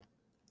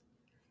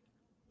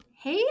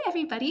Hey,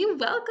 everybody,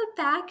 welcome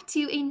back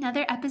to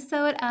another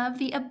episode of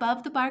the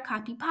Above the Bar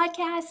Copy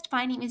Podcast.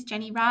 My name is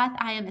Jenny Roth.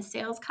 I am a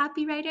sales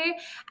copywriter.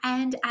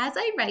 And as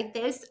I write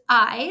this,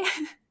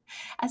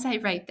 as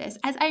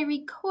I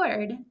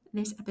record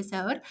this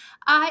episode,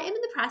 I am in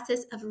the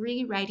process of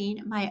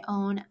rewriting my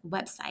own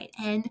website.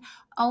 And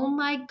oh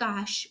my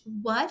gosh,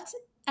 what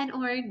an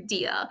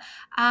ordeal.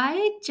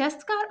 I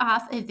just got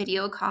off a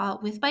video call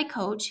with my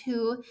coach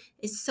who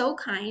is so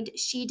kind.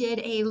 She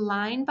did a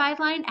line by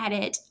line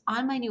edit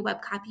on my new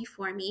web copy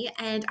for me.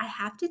 And I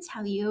have to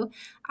tell you,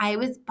 I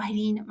was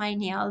biting my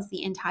nails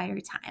the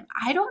entire time.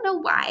 I don't know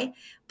why,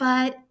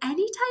 but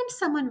anytime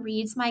someone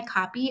reads my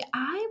copy,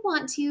 I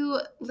want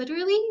to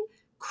literally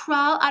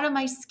crawl out of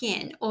my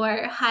skin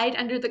or hide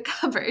under the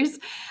covers.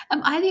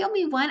 Am I the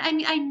only one? I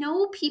mean, I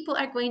know people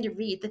are going to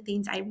read the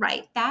things I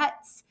write.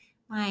 That's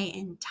my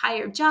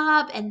entire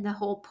job and the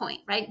whole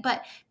point, right?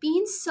 But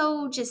being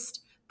so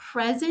just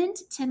present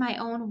to my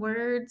own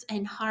words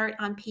and heart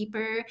on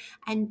paper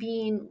and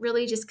being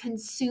really just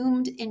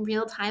consumed in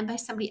real time by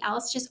somebody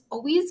else just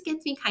always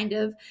gets me kind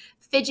of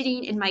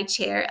fidgeting in my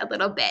chair a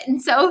little bit.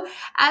 And so,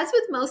 as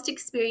with most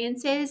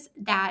experiences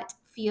that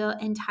feel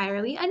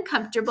entirely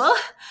uncomfortable,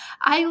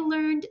 I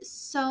learned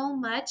so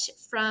much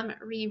from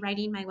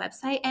rewriting my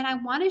website, and I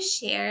want to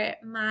share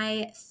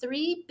my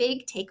 3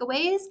 big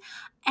takeaways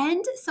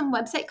and some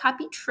website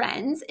copy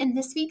trends in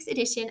this week's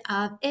edition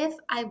of If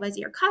I Was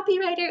Your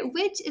Copywriter,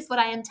 which is what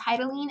I am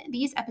titling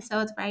these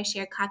episodes where I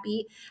share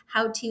copy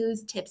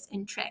how-tos, tips,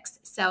 and tricks.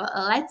 So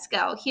let's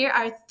go. Here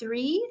are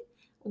 3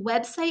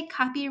 website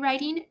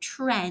copywriting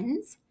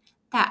trends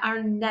that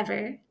are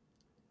never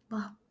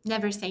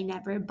say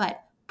never,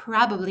 but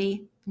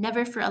probably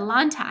never for a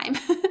long time,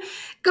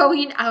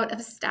 going out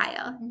of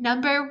style.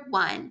 Number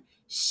 1,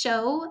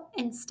 show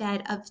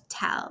instead of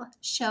tell.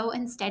 Show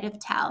instead of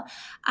tell.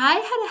 I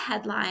had a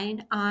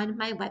headline on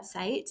my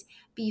website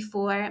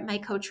before my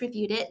coach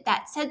reviewed it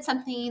that said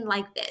something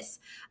like this.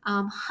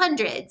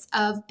 Hundreds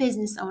of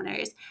business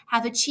owners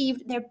have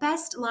achieved their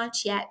best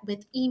launch yet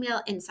with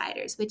Email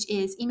Insiders, which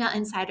is Email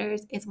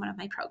Insiders is one of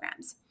my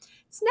programs.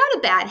 It's not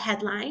a bad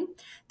headline.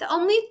 The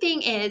only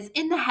thing is,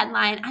 in the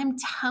headline, I'm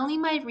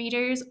telling my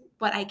readers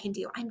what I can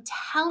do. I'm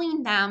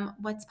telling them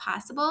what's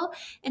possible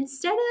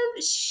instead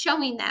of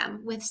showing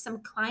them with some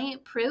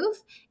client proof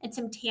and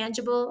some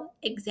tangible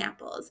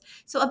examples.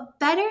 So a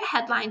better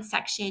headline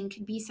section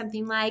could be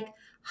something like,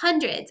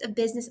 hundreds of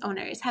business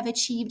owners have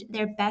achieved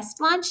their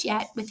best launch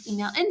yet with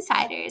Email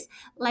Insiders,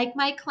 like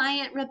my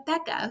client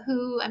Rebecca,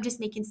 who I'm just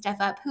making stuff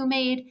up, who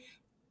made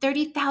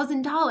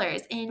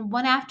 $30,000 in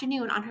one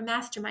afternoon on her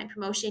mastermind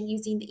promotion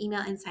using the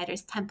Email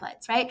Insiders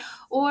templates, right?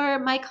 Or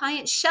my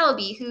client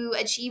Shelby, who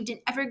achieved an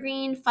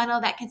evergreen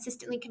funnel that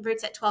consistently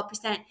converts at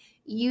 12%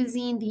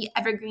 using the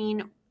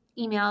evergreen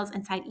emails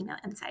inside Email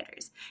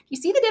Insiders. You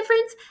see the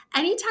difference?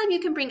 Anytime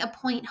you can bring a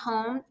point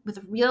home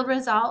with real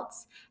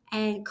results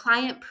and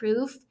client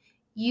proof,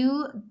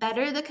 you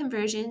better the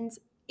conversions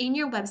in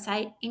your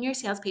website, in your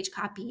sales page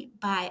copy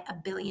by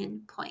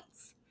 1,000,000,000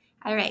 points.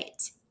 All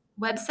right.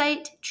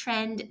 Website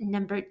trend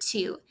number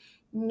 2,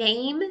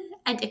 name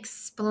and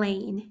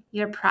explain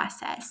your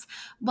process.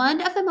 One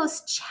of the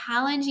most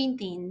challenging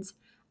things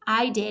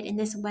I did in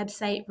this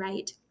website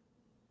write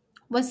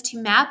was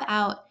to map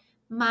out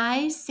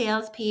my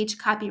sales page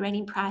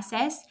copywriting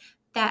process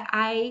that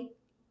I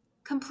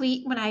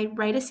complete when I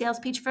write a sales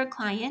page for a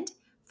client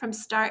from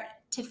start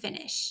to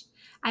finish.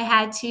 I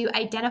had to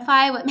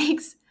identify what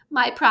makes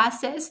my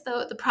process,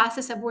 the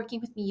process of working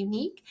with me,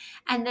 unique,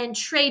 and then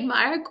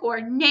trademark or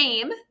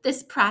name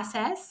this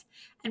process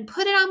and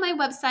put it on my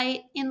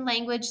website in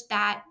language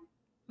that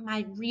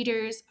my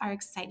readers are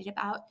excited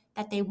about,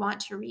 that they want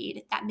to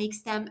read, that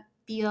makes them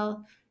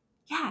feel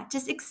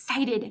just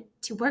excited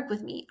to work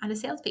with me on a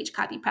sales page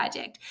copy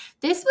project.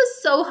 This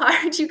was so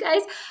hard, you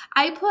guys.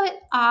 I put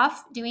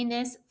off doing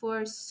this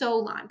for so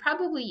long,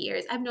 probably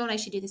years. I've known I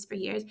should do this for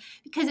years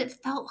because it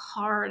felt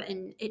hard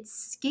and it's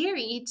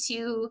scary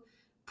to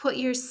put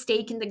your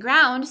stake in the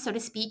ground, so to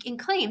speak, and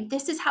claim,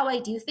 this is how I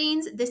do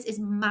things. This is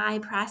my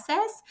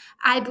process.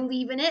 I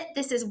believe in it.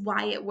 This is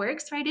why it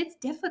works, right? It's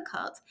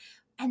difficult.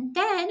 And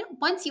then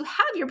once you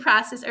have your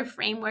process or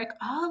framework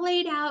all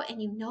laid out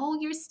and you know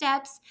your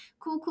steps,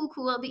 cool.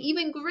 The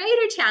even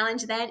greater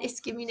challenge then is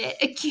giving it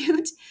a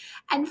cute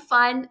and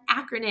fun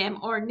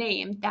acronym or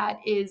name that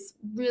is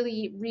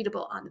really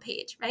readable on the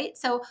page, right?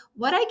 So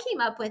what I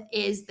came up with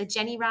is the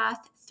Jenny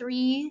Roth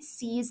 3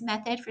 C's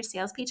method for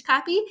sales page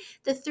copy.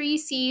 The 3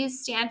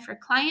 C's stand for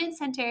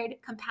client-centered,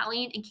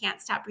 compelling, and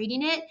can't stop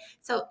reading it.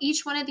 So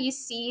each one of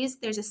these C's,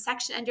 there's a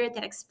section under it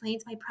that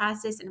explains my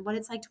process and what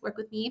it's like to work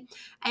with me.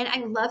 And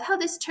I love how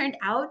this turned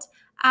out.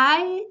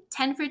 I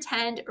 10 for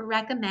 10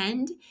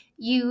 recommend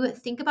you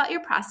think about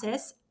your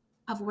process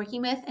of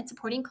working with and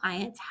supporting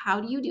clients.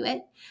 How do you do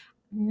it?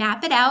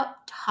 Map it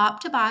out top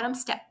to bottom,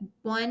 step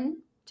 1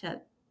 to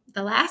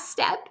the last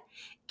step.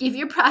 Give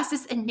your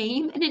process a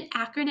name and an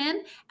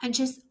acronym and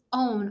just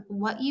own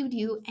what you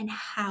do and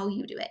how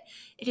you do it.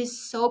 It is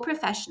so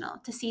professional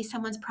to see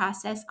someone's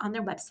process on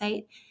their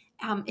website.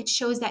 It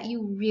shows that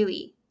you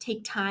really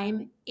take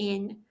time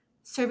in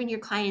serving your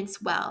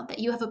clients well, that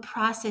you have a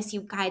process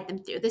you guide them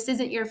through. This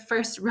isn't your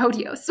first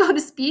rodeo, so to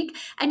speak,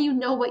 and you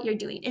know what you're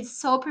doing. It's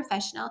so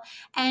professional,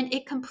 and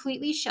it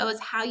completely shows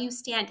how you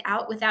stand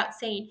out without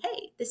saying,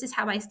 hey, this is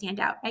how I stand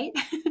out, right?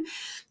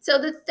 So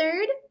the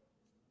third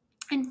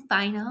and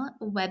final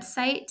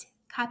website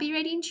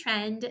copywriting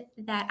trend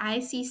that I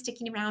see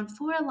sticking around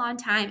for a long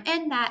time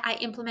and that I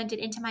implemented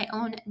into my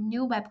own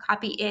new web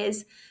copy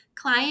is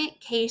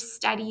client case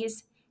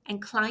studies and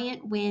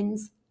client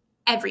wins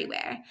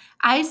everywhere.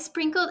 I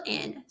sprinkled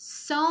in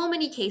so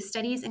many case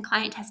studies and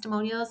client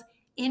testimonials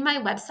in my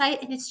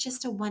website, and it's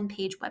just a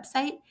one-page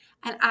website,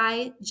 and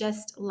I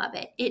just love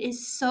it. It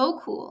is so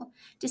cool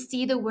to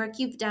see the work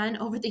you've done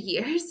over the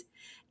years.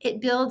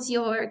 It builds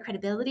your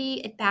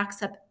credibility. It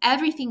backs up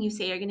everything you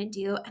say you're going to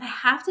do. And I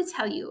have to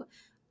tell you,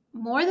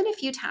 more than a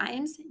few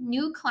times,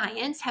 new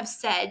clients have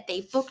said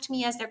they booked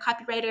me as their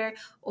copywriter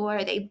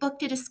or they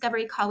booked a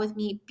discovery call with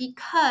me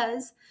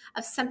because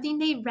of something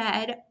they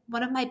read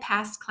one of my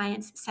past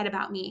clients said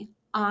about me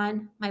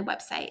on my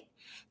website.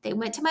 They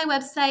went to my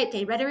website,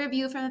 they read a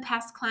review from a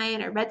past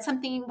client or read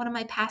something one of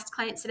my past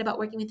clients said about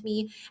working with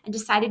me and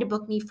decided to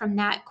book me from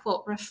that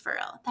quote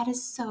referral. That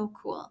is so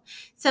cool.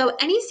 So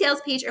any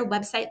sales page or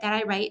website that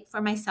I write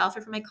for myself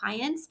or for my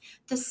clients,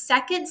 the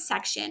second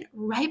section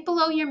right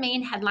below your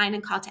main headline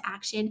and call to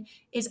action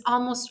is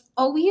almost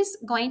always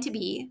going to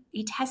be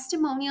a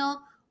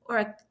testimonial or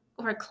a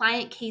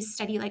client case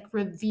study like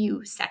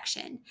review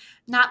section.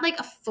 Not like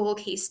a full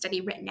case study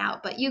written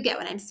out, but you get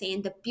what I'm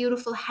saying. The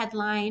beautiful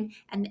headline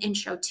and the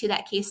intro to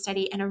that case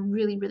study and a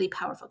really, really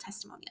powerful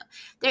testimonial.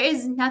 There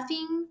is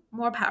nothing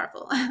more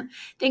powerful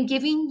than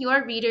giving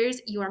your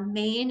readers your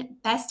main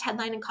best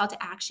headline and call to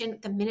action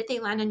the minute they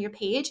land on your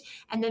page,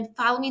 and then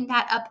following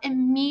that up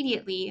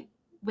immediately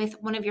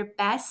with one of your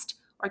best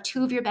or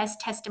two of your best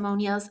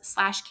testimonials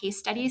 / case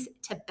studies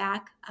to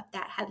back up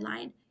that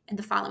headline in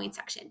the following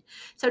section.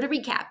 So to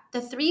recap, the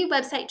 3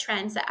 website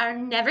trends that are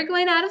never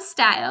going out of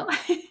style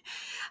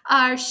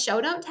are show,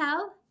 don't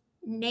tell,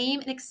 name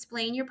and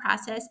explain your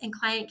process, and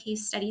client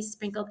case studies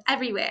sprinkled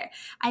everywhere.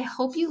 I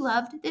hope you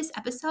loved this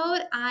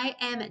episode. I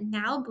am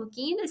now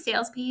booking a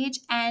sales page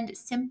and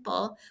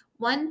simple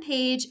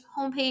one-page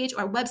homepage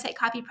or website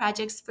copy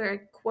projects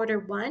for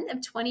Q1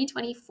 of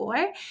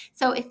 2024.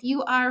 So if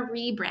you are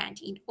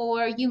rebranding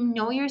or you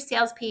know your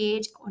sales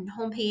page or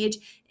homepage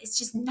is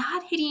just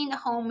not hitting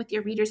home with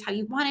your readers how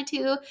you want it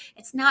to,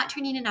 it's not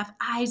turning enough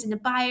eyes into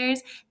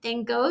buyers,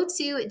 then go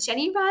to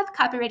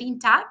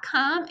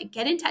jennyrothcopywriting.com,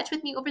 get in touch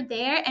with me over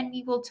there, and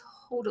we will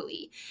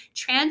totally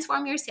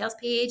transform your sales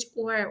page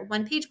or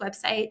one-page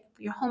website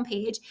for your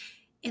homepage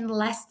in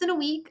less than a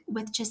week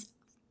with just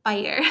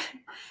fire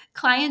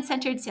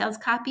client-centered sales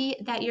copy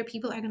that your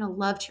people are going to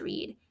love to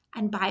read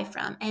and buy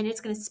from. And it's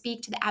going to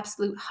speak to the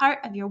absolute heart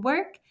of your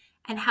work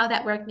and how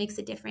that work makes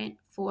a difference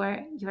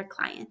for your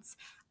clients.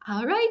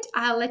 All right,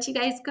 I'll let you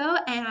guys go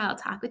and I'll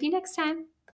talk with you next time.